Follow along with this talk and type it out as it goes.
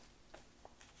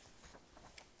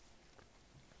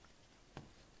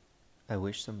I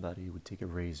wish somebody would take a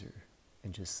razor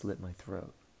and just slit my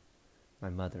throat. My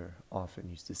mother often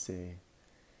used to say,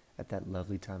 at that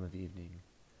lovely time of evening,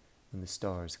 when the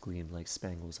stars gleamed like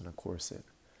spangles on a corset,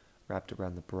 wrapped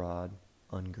around the broad,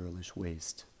 ungirlish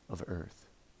waist of earth.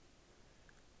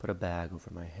 Put a bag over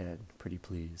my head, pretty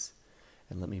please,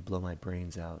 and let me blow my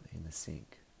brains out in the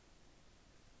sink.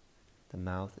 The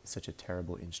mouth is such a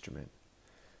terrible instrument,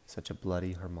 such a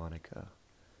bloody harmonica,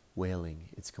 wailing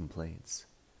its complaints.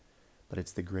 But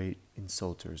it's the great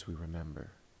insulters we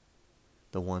remember,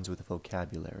 the ones with a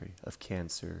vocabulary of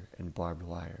cancer and barbed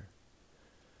wire.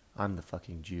 I'm the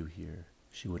fucking Jew here,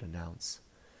 she would announce,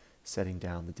 setting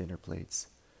down the dinner plates,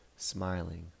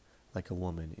 smiling like a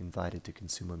woman invited to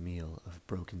consume a meal of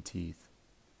broken teeth.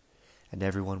 And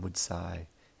everyone would sigh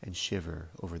and shiver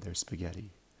over their spaghetti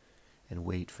and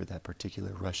wait for that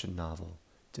particular Russian novel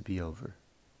to be over.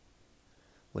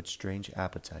 What strange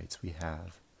appetites we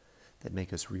have that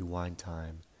make us rewind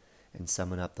time and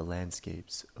summon up the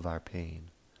landscapes of our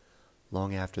pain,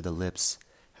 long after the lips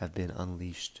have been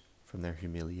unleashed from their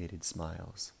humiliated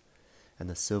smiles, and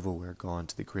the silverware gone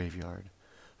to the graveyard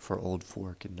for old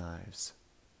fork and knives.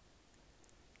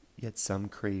 Yet some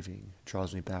craving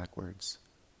draws me backwards,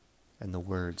 and the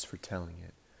words for telling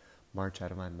it march out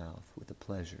of my mouth with a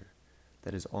pleasure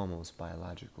that is almost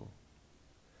biological,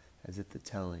 as if the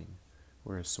telling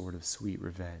were a sort of sweet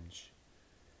revenge,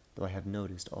 though I have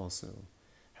noticed also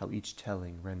how each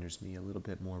telling renders me a little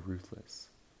bit more ruthless,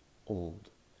 old,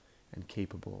 and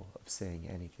capable of saying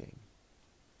anything.